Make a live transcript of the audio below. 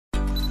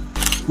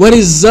What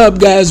is up,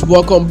 guys?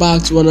 Welcome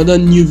back to another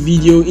new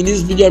video. In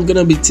this video I'm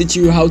gonna be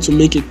teaching you how to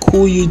make a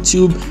cool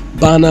YouTube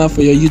banner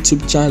for your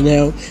YouTube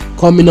channel,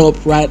 coming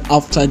up right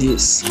after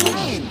this.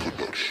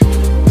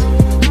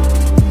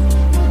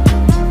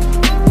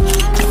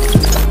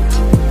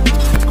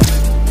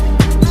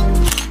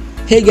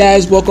 Hey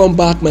guys, welcome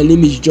back. My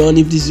name is John.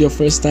 If this is your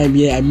first time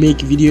here, I make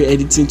video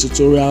editing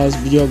tutorials,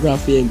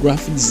 videography and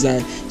graphic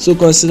design, so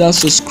consider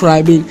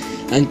subscribing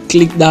and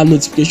click that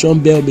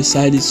notification bell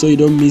beside it so you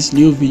don't miss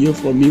new video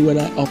from me when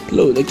I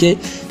upload. Okay,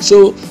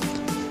 so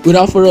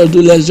without further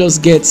ado, let's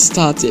just get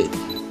started.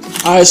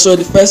 Alright, so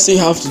the first thing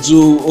you have to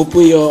do,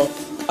 open your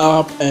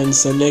app and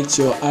select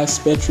your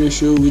aspect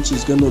ratio, which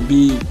is going to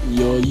be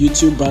your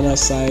YouTube banner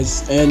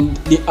size, and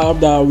the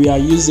app that we are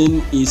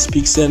using is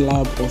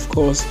Pixellab. Of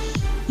course,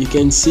 you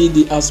can see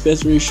the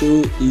aspect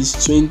ratio is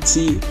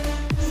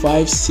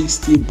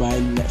 2560 by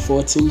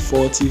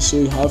 1440, so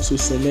you have to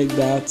select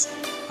that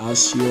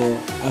as your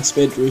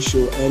aspect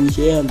ratio. And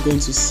here I'm going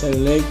to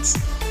select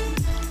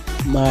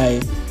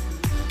my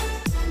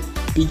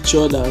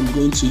picture that I'm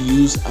going to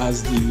use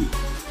as the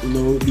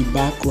the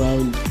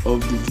background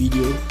of the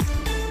video,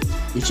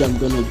 which I'm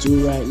gonna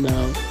do right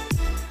now.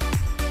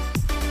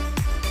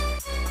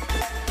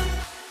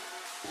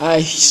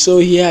 So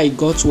here I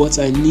got what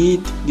I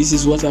need. This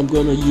is what I'm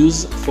gonna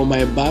use for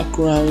my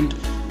background,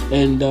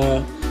 and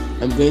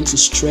I'm going to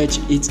stretch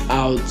it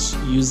out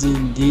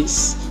using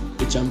this,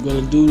 which I'm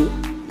gonna do.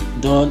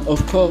 Done.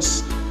 Of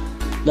course,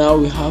 now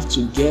we have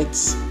to get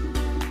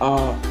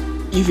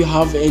if you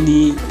have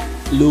any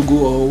logo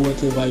or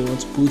whatever you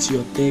want to put,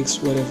 your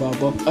text, whatever,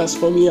 but as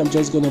for me, I'm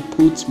just gonna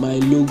put my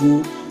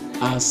logo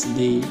as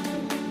the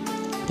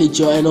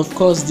picture. And of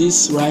course,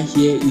 this right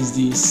here is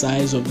the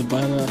size of the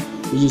banner,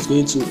 which is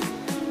going to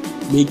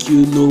make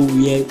you know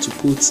where to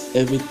put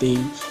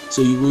everything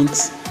so you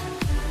won't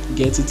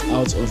get it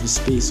out of the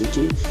space.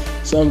 Okay,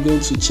 so I'm going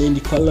to change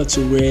the color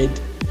to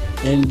red,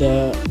 and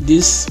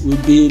this will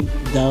be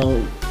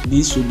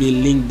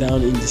linked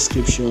down in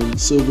description,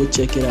 so go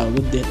check it out,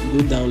 go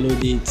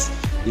download it.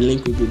 The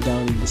link will be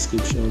down in the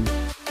description.